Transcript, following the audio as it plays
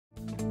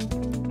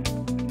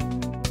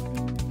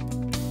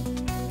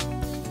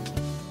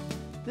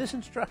This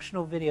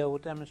instructional video will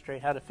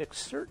demonstrate how to fix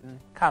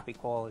certain copy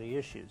quality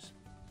issues.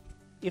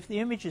 If the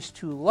image is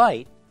too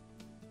light,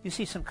 you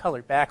see some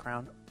colored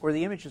background, or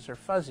the images are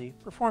fuzzy,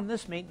 perform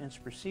this maintenance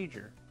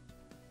procedure.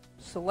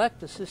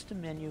 Select the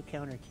System menu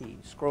counter key,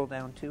 scroll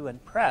down to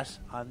and press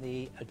on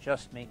the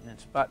Adjust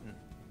Maintenance button.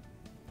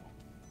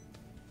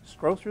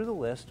 Scroll through the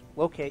list,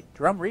 locate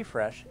Drum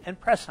Refresh, and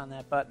press on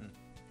that button.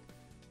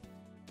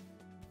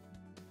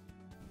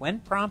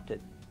 When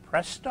prompted,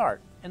 press Start,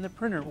 and the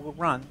printer will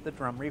run the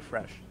drum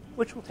refresh,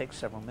 which will take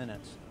several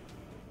minutes.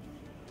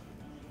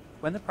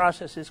 When the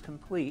process is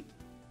complete,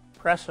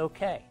 press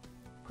OK.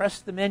 Press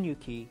the menu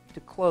key to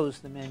close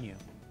the menu.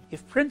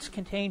 If prints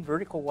contain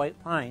vertical white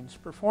lines,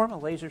 perform a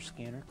laser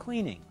scanner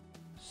cleaning.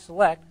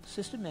 Select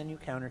System menu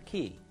counter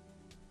key.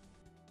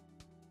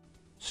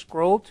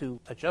 Scroll to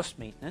Adjust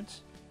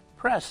Maintenance,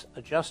 press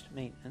Adjust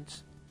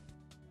Maintenance.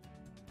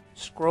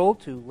 Scroll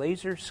to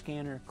Laser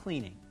Scanner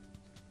Cleaning.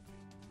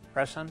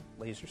 Press on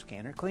Laser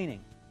Scanner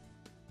Cleaning.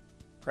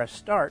 Press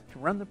Start to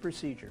run the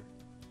procedure.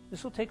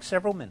 This will take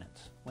several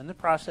minutes. When the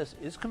process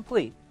is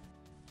complete,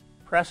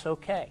 press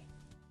OK.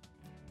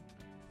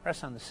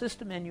 Press on the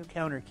System menu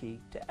counter key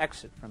to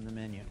exit from the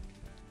menu.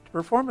 To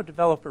perform a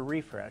developer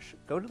refresh,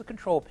 go to the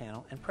control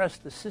panel and press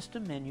the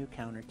System menu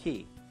counter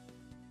key.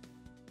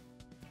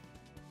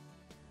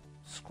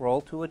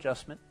 Scroll to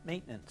Adjustment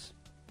Maintenance.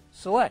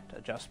 Select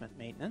Adjustment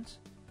Maintenance.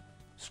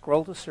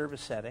 Scroll to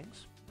Service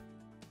Settings.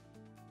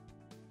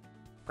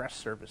 Press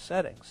Service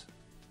Settings.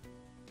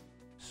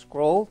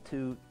 Scroll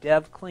to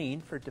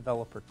DEV-CLN for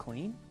Developer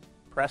Clean.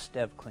 Press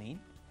DEV-CLN.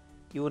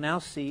 You will now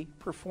see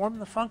Perform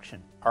the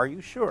function. Are you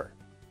sure?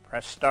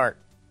 Press Start.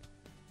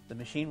 The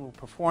machine will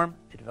perform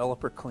a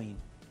developer clean.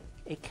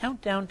 A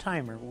countdown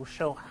timer will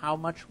show how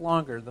much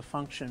longer the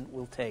function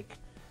will take.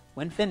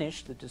 When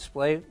finished, the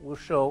display will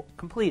show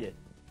completed.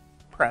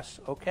 Press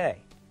OK.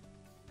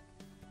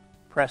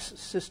 Press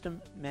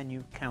System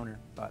menu counter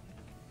button.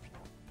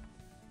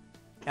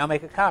 Now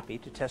make a copy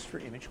to test for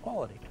image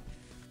quality.